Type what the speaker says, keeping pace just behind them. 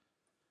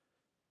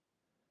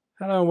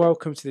Hello and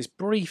welcome to this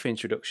brief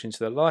introduction to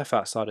the Life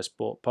Outside of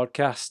Sport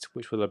podcast,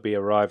 which will be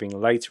arriving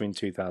later in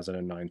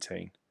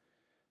 2019.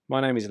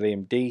 My name is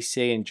Liam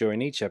Deacy, and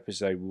during each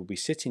episode we'll be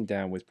sitting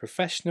down with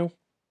professional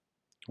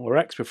or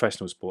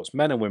ex-professional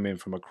sportsmen and women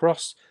from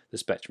across the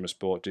spectrum of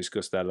sport to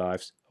discuss their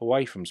lives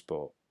away from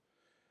sport.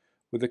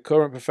 With the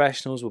current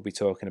professionals, we'll be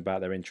talking about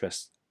their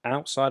interests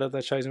outside of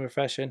their chosen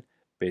profession,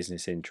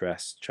 business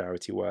interests,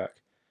 charity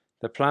work,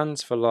 their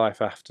plans for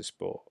life after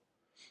sport,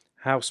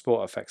 how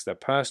sport affects their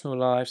personal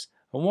lives,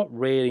 and what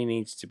really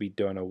needs to be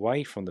done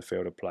away from the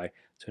field of play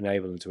to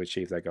enable them to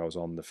achieve their goals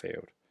on the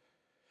field.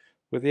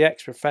 With the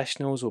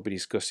ex-professionals, we'll be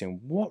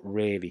discussing what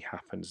really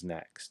happens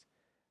next.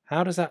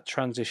 How does that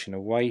transition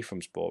away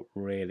from sport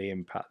really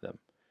impact them?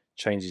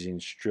 Changes in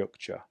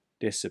structure,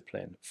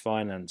 discipline,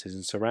 finances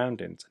and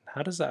surroundings, and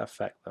how does that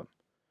affect them?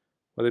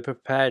 Were they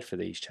prepared for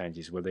these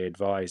changes? Were they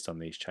advised on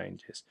these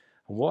changes?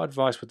 And what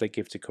advice would they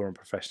give to current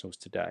professionals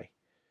today?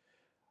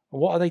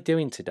 And what are they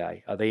doing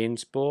today? Are they in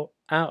sport?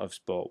 Out of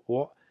sport?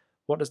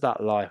 What does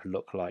that life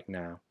look like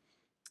now?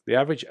 The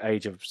average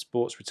age of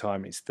sports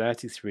retirement is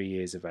 33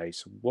 years of age,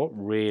 so what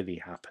really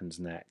happens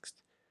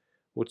next?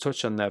 We'll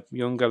touch on their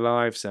younger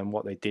lives and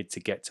what they did to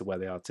get to where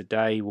they are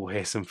today. We'll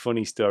hear some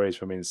funny stories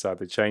from inside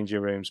the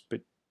changing rooms,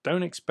 but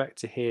don't expect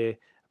to hear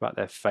about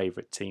their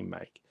favourite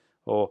teammate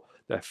or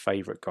their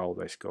favourite goal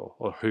they score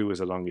or who was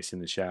the longest in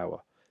the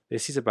shower.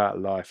 This is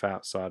about life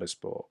outside of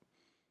sport.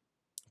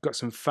 Got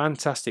some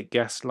fantastic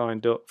guests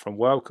lined up, from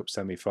World Cup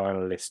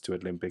semi-finalists to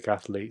Olympic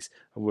athletes,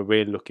 and we're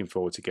really looking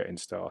forward to getting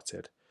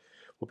started.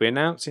 We'll be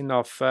announcing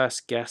our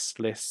first guest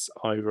lists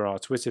over our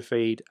Twitter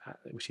feed,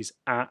 which is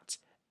at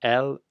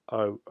LOOS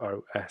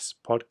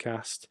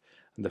Podcast,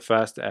 and the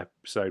first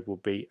episode will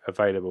be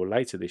available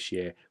later this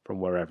year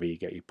from wherever you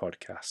get your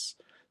podcasts.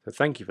 So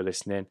thank you for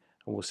listening,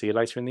 and we'll see you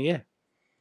later in the year.